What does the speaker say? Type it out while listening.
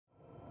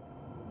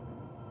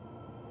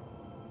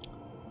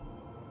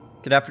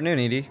Good afternoon,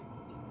 EDI.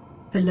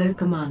 Hello,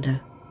 Commander.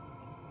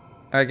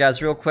 Alright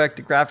guys, real quick,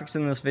 the graphics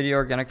in this video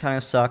are gonna kind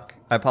of suck.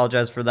 I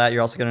apologize for that.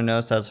 You're also gonna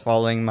notice that I was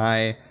following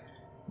my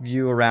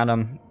view around.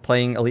 I'm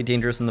playing Elite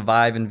Dangerous in the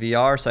Vive in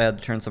VR, so I had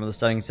to turn some of the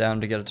settings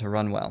down to get it to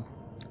run well.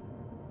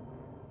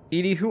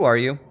 EDI, who are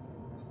you?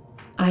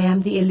 I am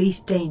the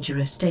Elite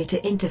Dangerous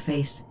Data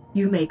Interface.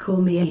 You may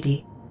call me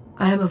EDI.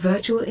 I am a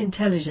virtual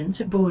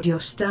intelligence aboard your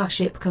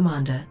starship,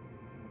 Commander.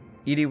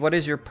 EDI, what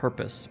is your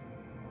purpose?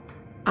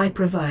 I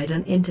provide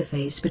an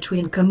interface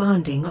between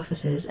commanding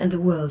officers and the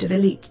world of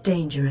Elite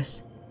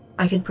Dangerous.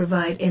 I can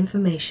provide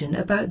information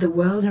about the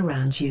world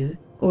around you,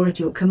 or at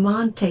your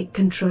command take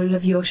control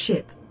of your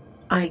ship.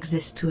 I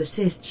exist to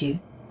assist you.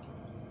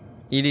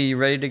 EDI, you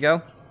ready to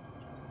go?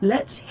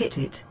 Let's hit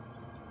it.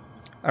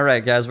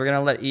 Alright guys, we're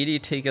gonna let EDI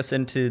take us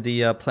into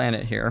the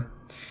planet here.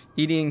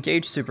 EDI,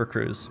 engage Super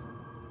Cruise.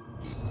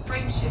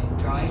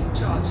 Frameshift drive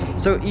charging.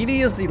 So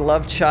EDI is the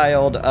love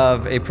child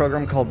of a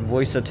program called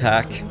Voice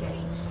Attack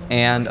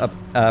and a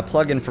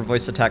plugin for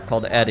Voice Attack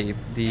called EDI,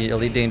 the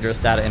Elite Dangerous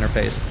Data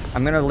Interface.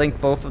 I'm going to link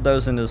both of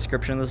those in the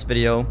description of this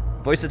video.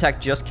 Voice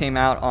Attack just came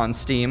out on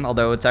Steam,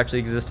 although it's actually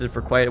existed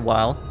for quite a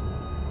while.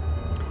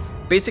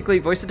 Basically,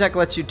 Voice Attack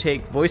lets you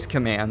take voice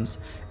commands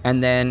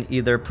and then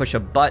either push a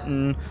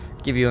button,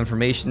 give you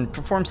information,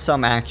 perform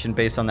some action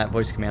based on that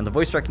voice command. The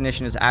voice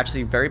recognition is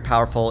actually very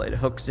powerful. It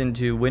hooks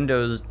into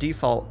Windows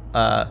default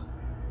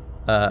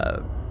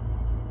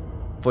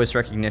voice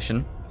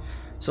recognition.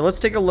 So let's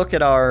take a look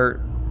at our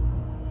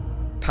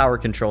power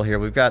control here.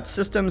 We've got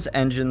systems,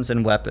 engines,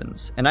 and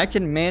weapons, and I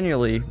can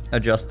manually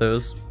adjust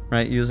those,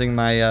 right, using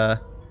my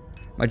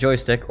my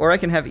joystick, or I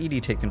can have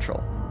EDI take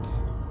control.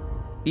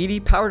 EDI,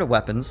 power to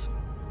weapons.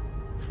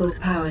 Full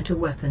power to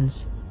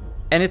weapons.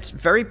 And it's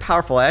very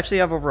powerful. I actually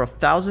have over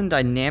 1,000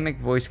 dynamic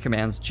voice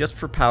commands just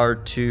for power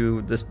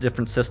to this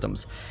different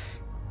systems.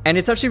 And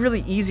it's actually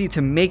really easy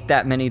to make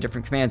that many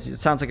different commands. It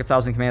sounds like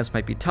 1,000 commands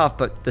might be tough,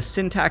 but the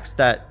syntax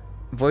that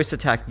Voice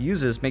Attack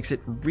uses makes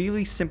it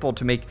really simple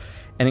to make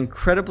an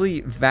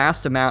incredibly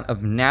vast amount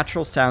of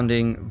natural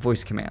sounding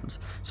voice commands.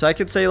 So I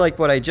could say like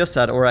what I just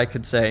said, or I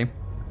could say,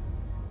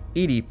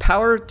 EDI,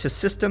 power to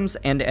systems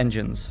and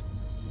engines.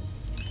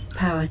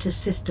 Power to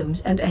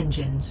systems and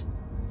engines.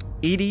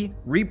 EDI,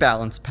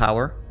 rebalance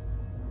power.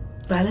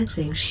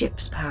 Balancing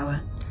ship's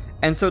power.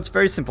 And so it's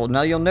very simple.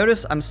 Now you'll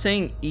notice I'm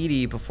saying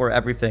EDI before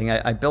everything.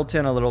 I built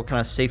in a little kind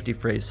of safety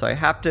phrase, so I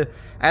have to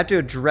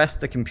address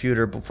the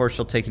computer before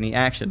she'll take any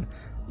action.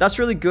 That's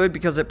really good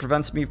because it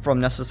prevents me from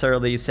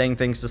necessarily saying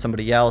things to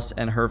somebody else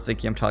and her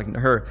thinking I'm talking to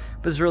her.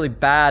 But it's really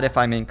bad if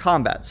I'm in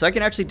combat. So I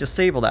can actually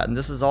disable that, and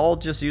this is all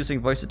just using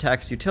Voice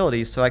Attack's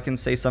utility, so I can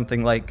say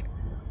something like,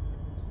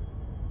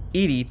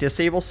 EDI,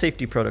 disable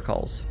safety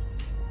protocols.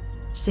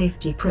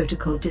 Safety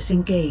protocol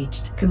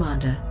disengaged,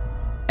 Commander.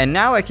 And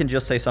now I can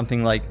just say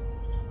something like,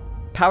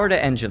 power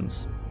to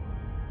engines.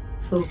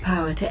 Full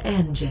power to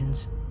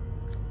engines.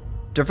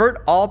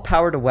 Divert all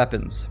power to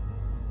weapons.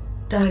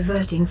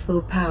 Diverting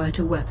full power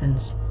to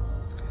weapons.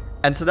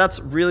 And so that's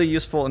really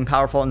useful and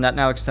powerful, and that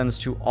now extends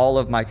to all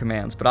of my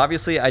commands. But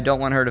obviously I don't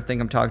want her to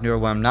think I'm talking to her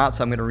when I'm not,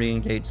 so I'm going to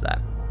re-engage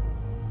that.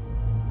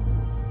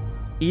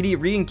 EDI,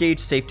 re-engage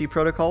safety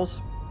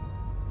protocols.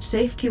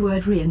 Safety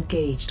word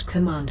re-engaged,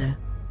 Commander.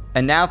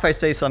 And now if I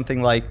say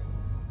something like,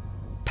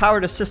 power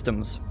to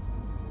systems,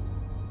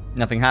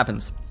 nothing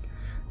happens.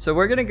 So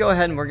we're going to go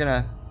ahead and we're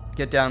going to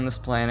get down this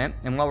planet,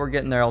 and while we're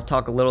getting there I'll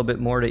talk a little bit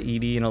more to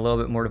EDI and a little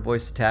bit more to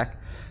Voice Attack.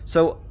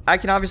 So I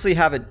can obviously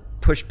have it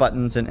push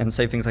buttons and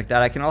say things like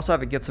that. I can also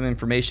have it get some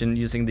information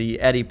using the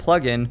EDI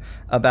plugin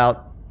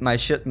about my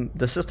ship,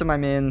 the system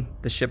I'm in,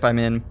 the ship I'm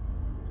in.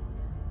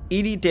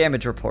 EDI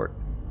damage report.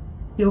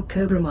 Your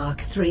Cobra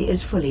Mark III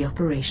is fully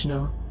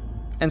operational.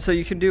 And so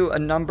you can do a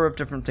number of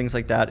different things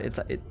like that.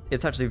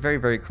 It's actually very,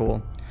 very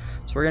cool.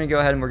 So we're going to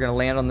go ahead and we're going to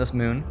land on this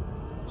moon.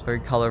 It's a very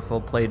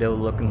colorful Play-Doh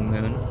looking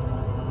moon.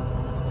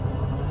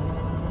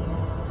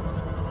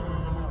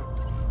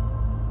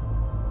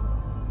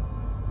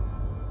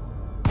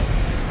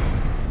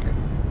 Okay.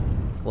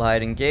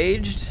 Glide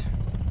engaged.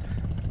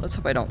 Let's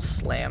hope I don't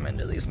slam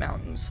into these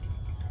mountains.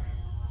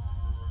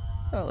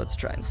 Oh, let's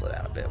try and slow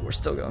down a bit. We're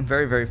still going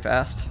very, very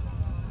fast.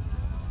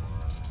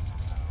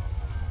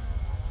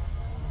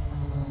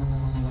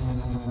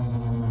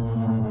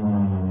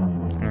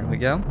 There we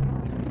go.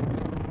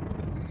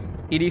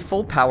 EDI,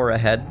 full power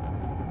ahead.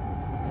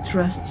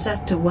 Thrust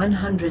set to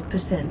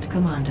 100%,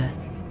 Commander.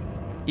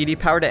 EDI,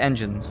 power to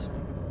engines.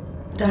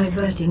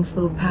 Diverting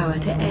full power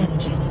to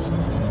engines.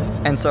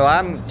 And so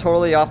I'm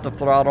totally off the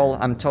throttle.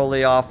 I'm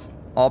totally off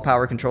all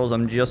power controls.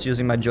 I'm just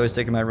using my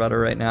joystick and my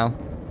rudder right now.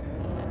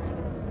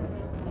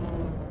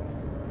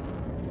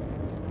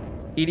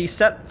 EDI,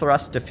 set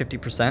thrust to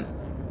 50%.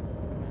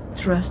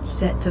 Thrust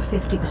set to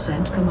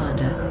 50%,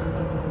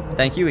 Commander.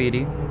 Thank you,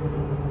 EDI.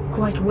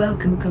 Quite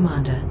welcome,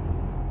 Commander.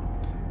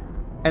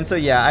 And so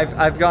yeah,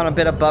 I've gone a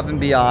bit above and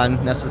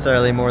beyond,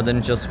 necessarily more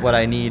than just what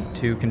I need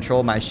to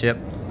control my ship.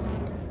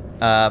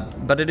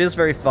 But it is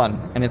very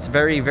fun, and it's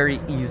very, very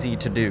easy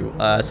to do.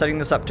 Setting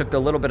this up took a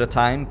little bit of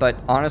time, but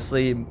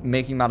honestly,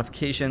 making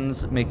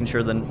modifications, making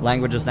sure the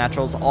language is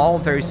natural is all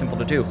very simple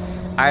to do.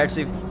 I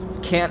actually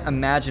can't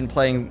imagine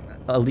playing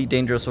Elite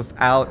Dangerous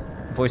without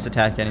voice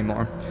attack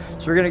anymore.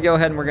 So we're going to go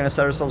ahead and we're going to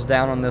set ourselves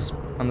down on this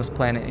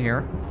planet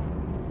here.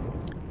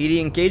 EDI,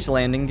 engage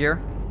landing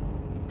gear.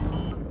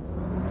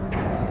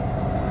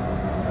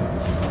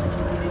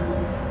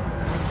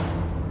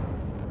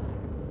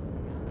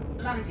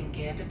 Landing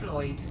gear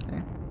deployed.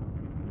 Okay.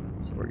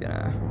 So we're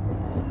gonna...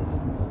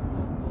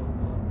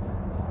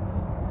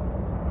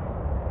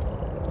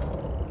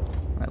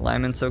 My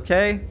alignment's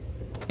okay,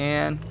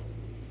 and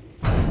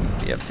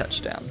we have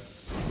touchdown.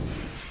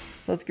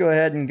 Let's go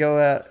ahead and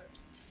go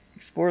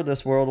explore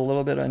this world a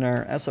little bit in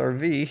our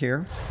SRV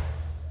here.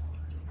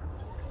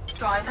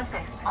 Drive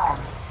assist on.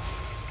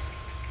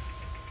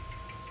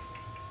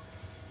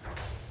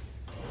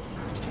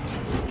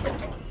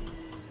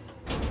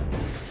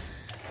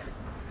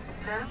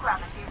 Low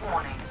gravity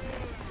warning.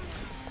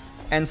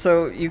 And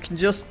so you can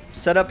just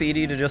set up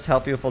EDI to just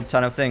help you with a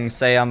ton of things.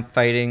 Say I'm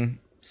fighting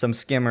some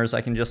skimmers,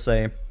 I can just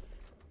say,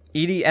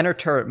 EDI, enter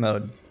turret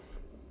mode.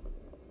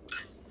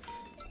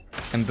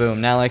 And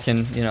boom, now I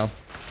can, you know,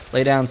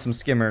 lay down some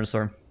skimmers,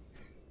 or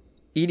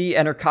EDI,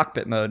 enter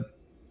cockpit mode.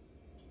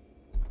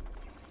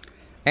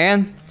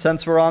 And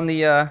since we're on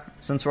the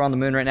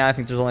moon right now, I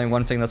think there's only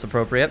one thing that's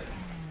appropriate.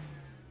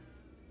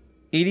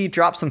 EDI,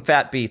 drop some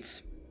fat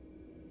beats.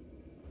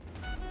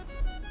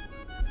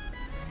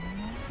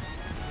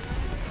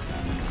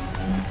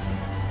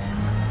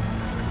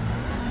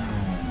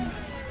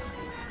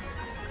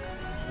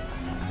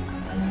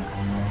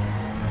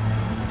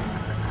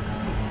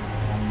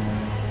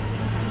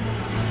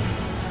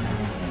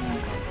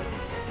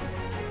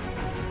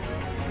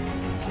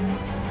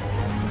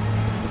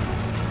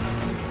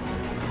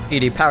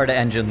 EDI, power to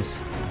engines.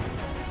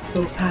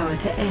 Full power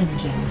to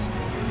engines.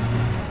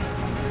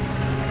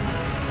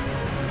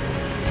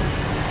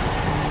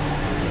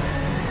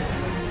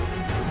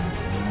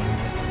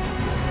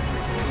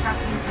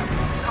 Chassis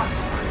integrity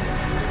compromised.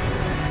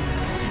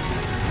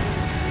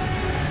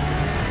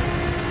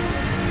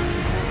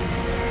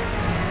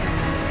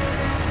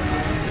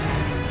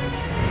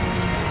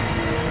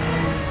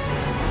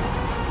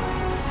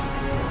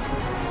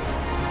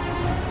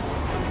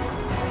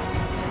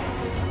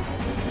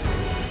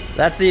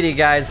 That's EDI,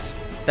 guys.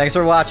 Thanks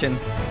for watching.